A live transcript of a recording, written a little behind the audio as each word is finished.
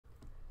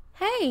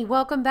Hey,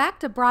 welcome back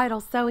to Bridal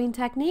Sewing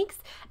Techniques,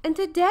 and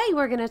today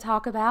we're going to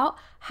talk about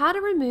how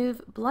to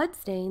remove blood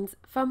stains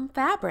from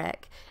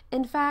fabric.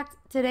 In fact,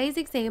 today's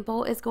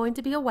example is going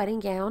to be a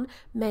wedding gown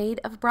made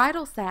of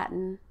bridal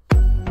satin.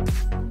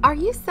 Are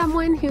you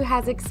someone who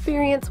has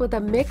experience with a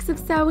mix of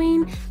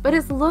sewing but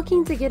is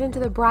looking to get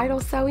into the bridal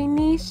sewing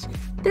niche?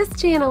 This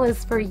channel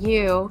is for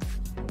you.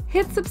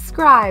 Hit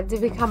subscribe to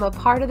become a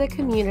part of the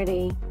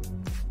community.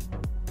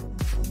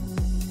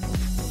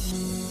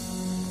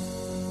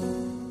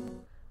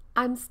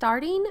 I'm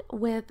starting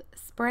with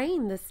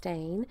spraying the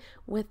stain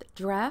with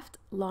Dreft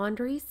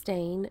Laundry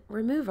Stain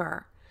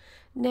Remover.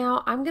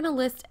 Now I'm going to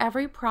list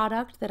every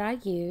product that I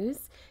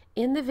use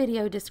in the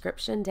video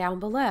description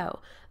down below.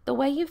 The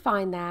way you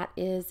find that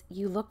is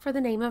you look for the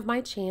name of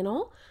my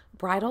channel,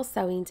 Bridal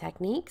Sewing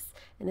Techniques,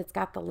 and it's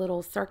got the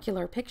little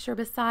circular picture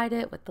beside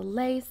it with the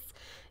lace.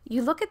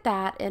 You look at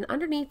that, and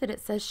underneath it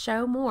says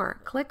show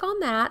more. Click on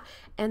that,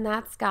 and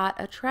that's got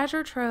a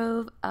treasure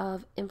trove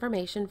of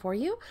information for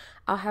you.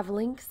 I'll have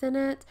links in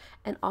it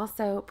and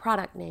also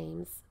product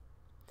names.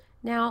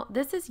 Now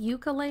this is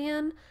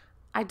Eucalan.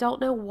 I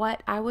don't know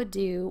what I would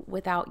do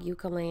without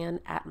Eucalan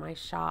at my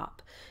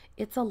shop.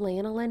 It's a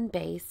lanolin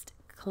based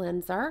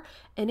cleanser,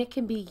 and it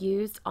can be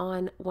used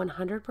on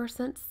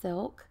 100%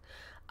 silk.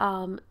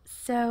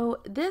 So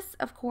this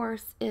of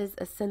course is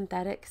a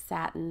synthetic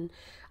satin,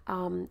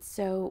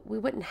 so we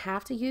wouldn't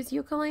have to use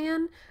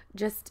Eucalan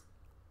just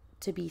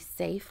to be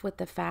safe with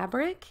the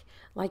fabric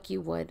like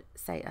you would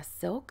say a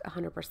silk,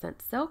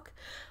 100% silk.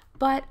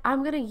 But I'm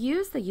going to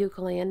use the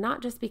Eucalan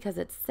not just because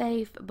it's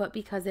safe, but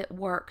because it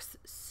works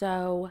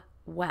so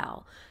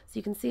well. So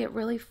you can see it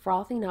really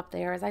frothing up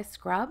there as I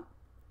scrub.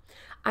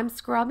 I'm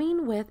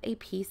scrubbing with a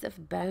piece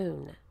of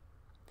bone.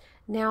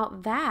 Now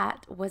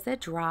that was a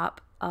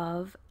drop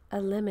of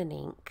a lemon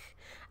ink.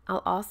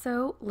 I'll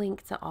also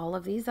link to all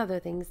of these other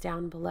things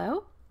down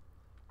below.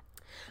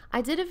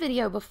 I did a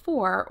video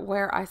before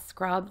where I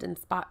scrubbed and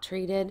spot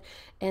treated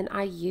and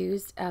I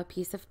used a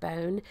piece of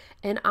bone,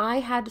 and I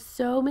had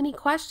so many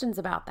questions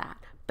about that.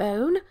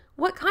 Bone?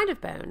 What kind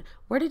of bone?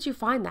 Where did you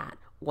find that?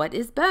 What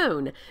is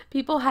bone?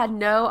 People had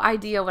no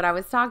idea what I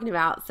was talking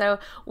about. So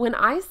when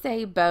I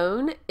say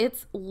bone,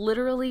 it's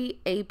literally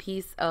a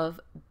piece of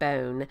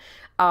bone.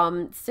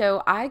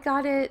 So I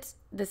got it.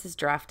 This is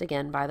Dreft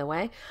again, by the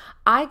way.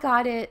 I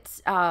got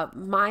it,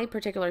 my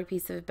particular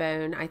piece of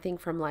bone, I think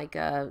from like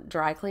a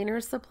dry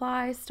cleaner's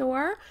supply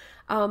store.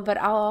 But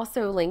I'll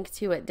also link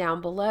to it down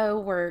below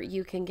where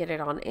you can get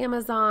it on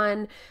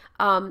Amazon.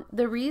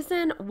 The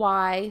reason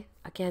why,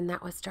 again,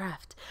 that was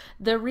Dreft.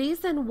 The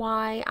reason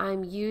why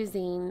I'm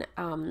using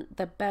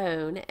the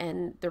bone,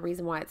 and the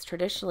reason why it's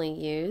traditionally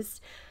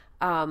used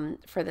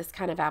for this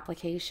kind of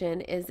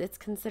application, is it's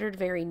considered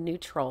very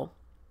neutral.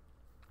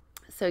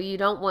 So you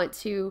don't want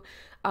to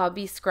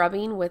be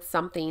scrubbing with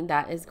something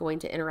that is going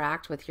to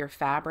interact with your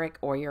fabric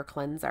or your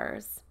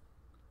cleansers.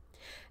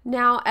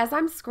 Now, as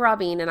I'm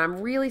scrubbing, and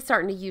I'm really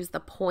starting to use the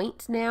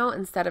point now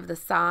instead of the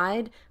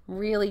side,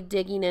 really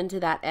digging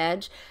into that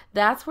edge,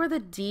 that's where the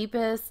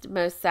deepest,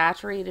 most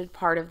saturated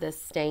part of this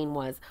stain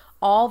was.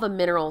 All the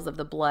minerals of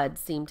the blood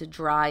seem to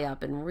dry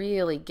up and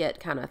really get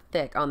kind of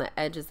thick on the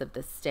edges of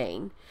the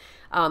stain.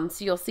 So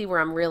you'll see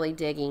where I'm really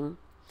digging.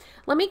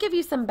 Let me give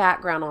you some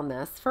background on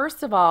this.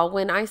 First of all,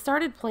 when I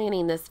started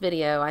planning this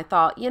video, I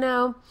thought, you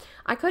know,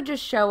 I could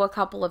just show a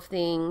couple of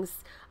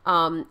things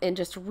and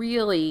just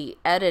really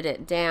edit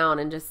it down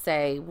and just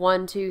say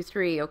 1, 2,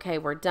 3, okay,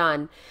 we're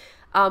done.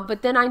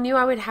 But then I knew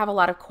I would have a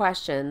lot of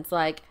questions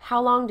like,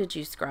 how long did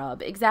you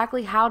scrub?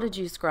 Exactly how did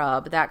you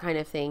scrub? That kind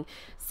of thing.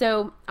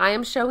 So I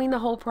am showing the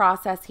whole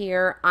process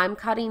here. I'm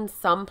cutting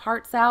some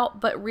parts out,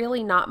 but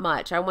really not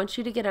much. I want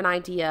you to get an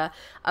idea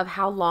of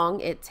how long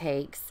it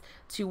takes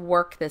to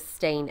work this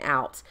stain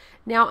out.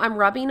 Now I'm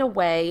rubbing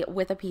away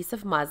with a piece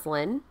of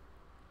muslin.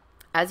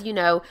 As you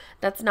know,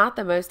 that's not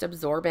the most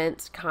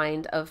absorbent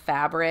kind of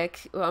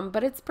fabric,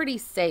 but it's pretty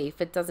safe.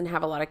 It doesn't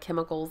have a lot of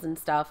chemicals and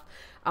stuff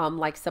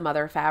like some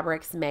other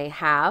fabrics may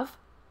have.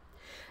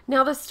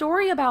 Now the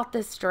story about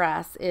this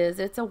dress is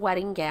it's a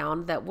wedding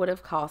gown that would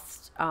have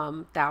cost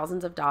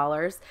thousands of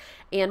dollars,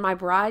 and my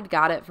bride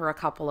got it for a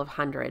couple of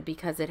hundred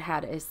because it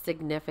had a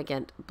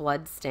significant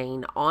blood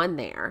stain on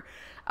there.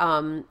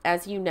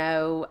 As you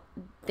know,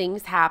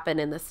 things happen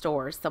in the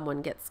stores.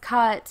 Someone gets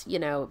cut, you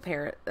know,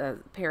 pair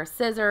of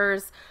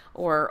scissors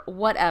or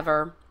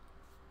whatever,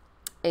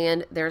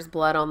 and there's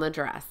blood on the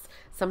dress.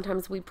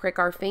 Sometimes we prick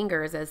our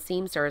fingers as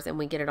seamsters and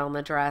we get it on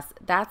the dress.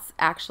 That's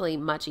actually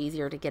much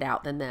easier to get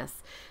out than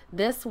this.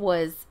 This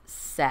was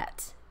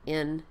set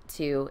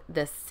into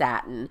this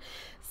satin.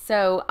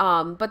 So,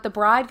 but the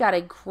bride got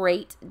a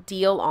great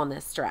deal on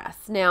this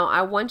dress. Now,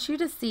 I want you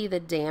to see the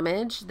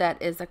damage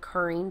that is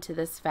occurring to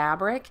this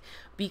fabric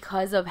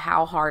because of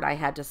how hard I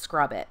had to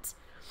scrub it.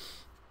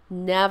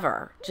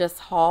 Never just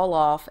haul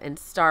off and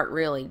start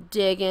really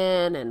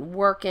digging and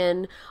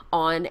working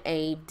on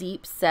a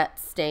deep set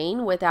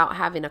stain without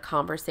having a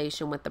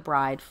conversation with the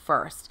bride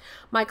first.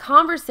 My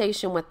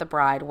conversation with the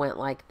bride went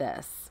like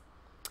this.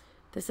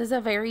 This is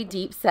a very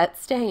deep set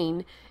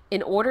stain.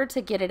 in order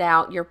to get it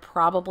out, you're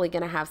probably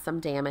going to have some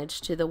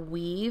damage to the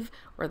weave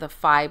or the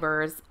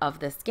fibers of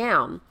this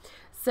gown.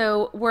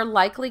 So we're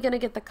likely going to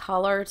get the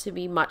color to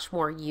be much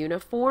more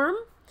uniform,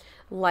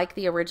 like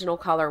the original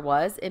color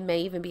was. It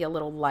may even be a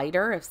little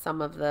lighter if some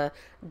of the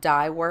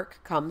dye work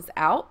comes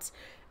out.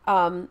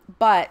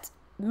 But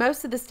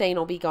most of the stain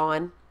will be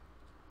gone,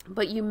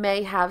 but you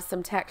may have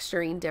some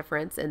texturing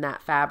difference in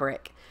that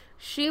fabric.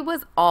 She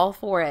was all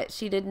for it.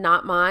 She did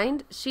not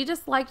mind. She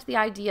just liked the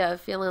idea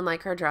of feeling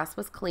like her dress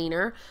was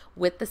cleaner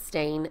with the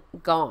stain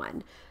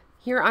gone.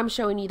 Here I'm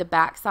showing you the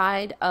back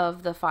side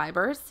of the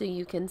fibers so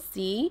you can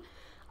see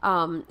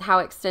how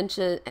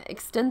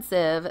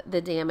extensive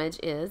the damage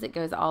is. It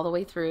goes all the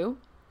way through.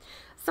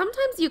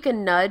 Sometimes you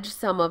can nudge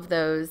some of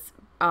those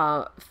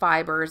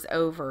fibers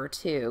over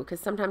too,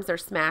 because sometimes they're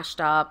smashed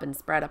up and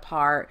spread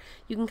apart.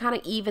 You can kind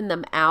of even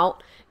them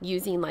out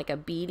using like a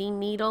beading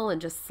needle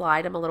and just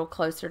slide them a little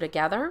closer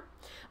together.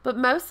 But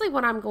mostly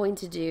what I'm going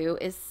to do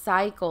is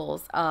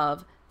cycles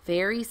of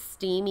very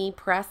steamy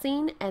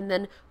pressing and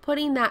then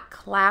putting that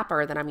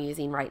clapper that I'm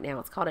using right now.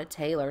 It's called a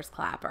tailor's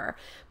clapper.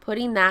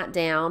 Putting that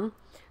down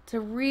to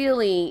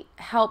really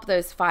help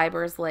those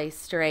fibers lay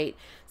straight.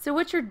 So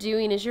what you're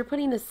doing is you're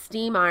putting the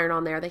steam iron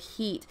on there, the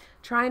heat,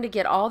 trying to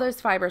get all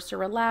those fibers to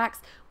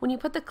relax. When you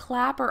put the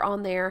clapper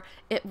on there,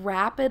 it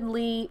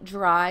rapidly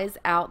dries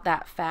out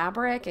that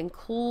fabric and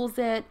cools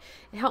it.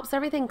 It helps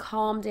everything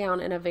calm down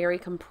in a very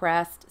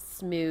compressed,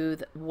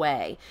 smooth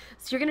way.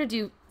 So you're going to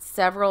do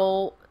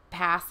several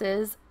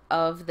passes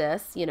of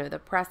this, you know, the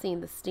pressing,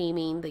 the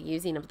steaming, the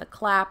using of the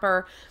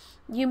clapper.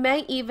 You may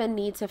even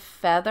need to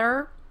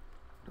feather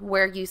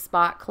where you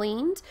spot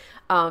cleaned,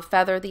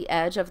 feather the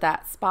edge of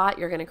that spot.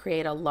 You're going to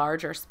create a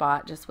larger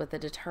spot just with the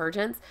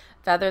detergents.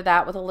 Feather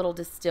that with a little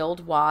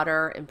distilled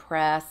water and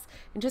press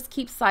and just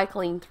keep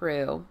cycling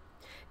through.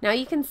 Now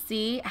you can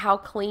see how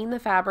clean the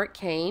fabric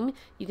came.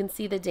 You can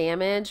see the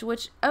damage,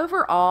 which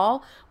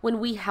overall, when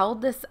we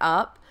held this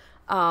up,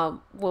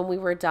 when we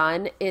were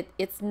done,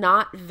 it's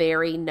not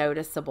very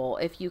noticeable.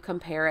 If you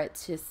compare it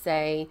to,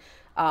 say,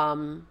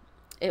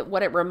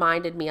 what it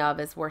reminded me of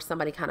is where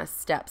somebody kind of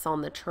steps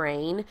on the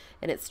train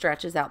and it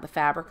stretches out the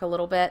fabric a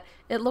little bit.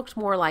 It looked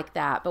more like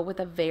that, but with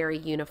a very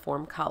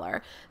uniform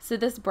color. So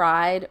this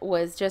bride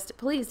was just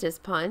pleased as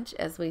punch,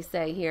 as we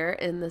say here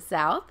in the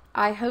South.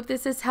 I hope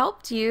this has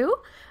helped you.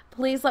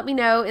 Please let me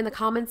know in the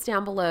comments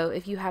down below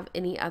if you have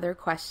any other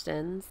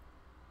questions.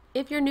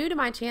 If you're new to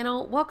my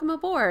channel, welcome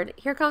aboard.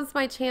 Here comes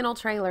my channel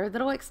trailer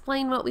that'll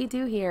explain what we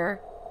do here.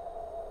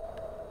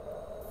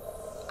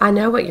 I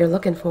know what you're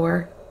looking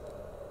for.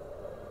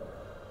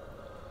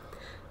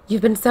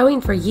 You've been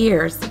sewing for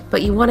years,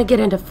 but you want to get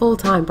into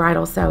full-time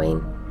bridal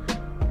sewing.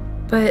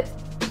 But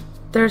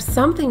there's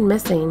something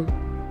missing.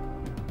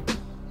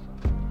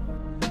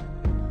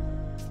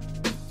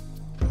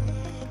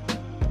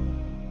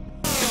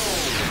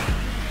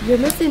 You're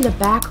missing the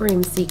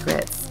backroom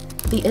secrets,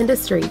 the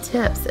industry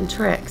tips and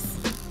tricks.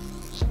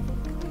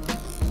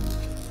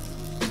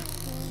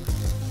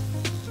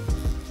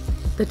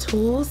 The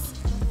tools,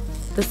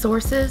 the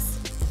sources,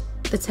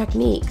 the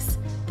techniques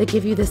that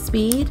give you the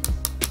speed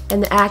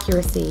and the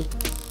accuracy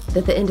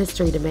that the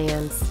industry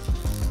demands.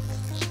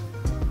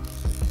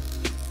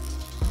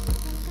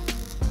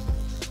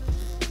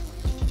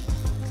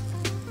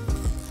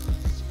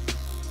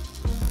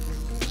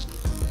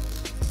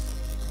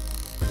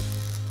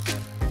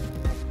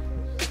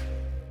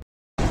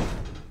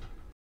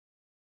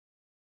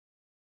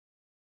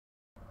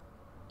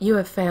 You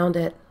have found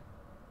it.